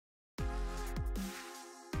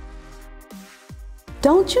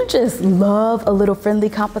Don't you just love a little friendly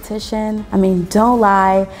competition? I mean, don't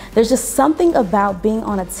lie. There's just something about being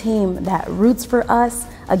on a team that roots for us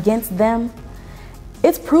against them.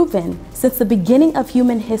 It's proven since the beginning of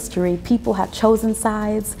human history, people have chosen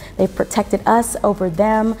sides. They've protected us over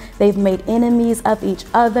them. They've made enemies of each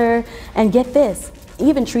other. And get this,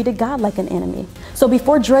 even treated God like an enemy. So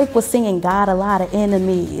before Drake was singing "Got a lot of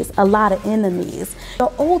enemies, a lot of enemies,"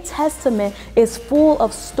 the Old Testament is full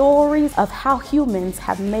of stories of how humans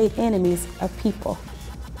have made enemies of people.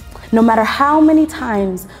 No matter how many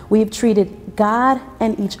times we've treated God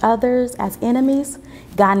and each others as enemies,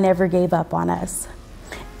 God never gave up on us.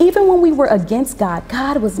 Even when we were against God,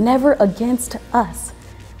 God was never against us.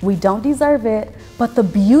 We don't deserve it, but the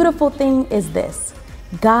beautiful thing is this: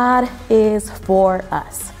 God is for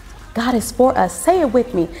us. God is for us. Say it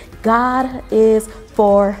with me. God is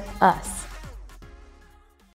for us.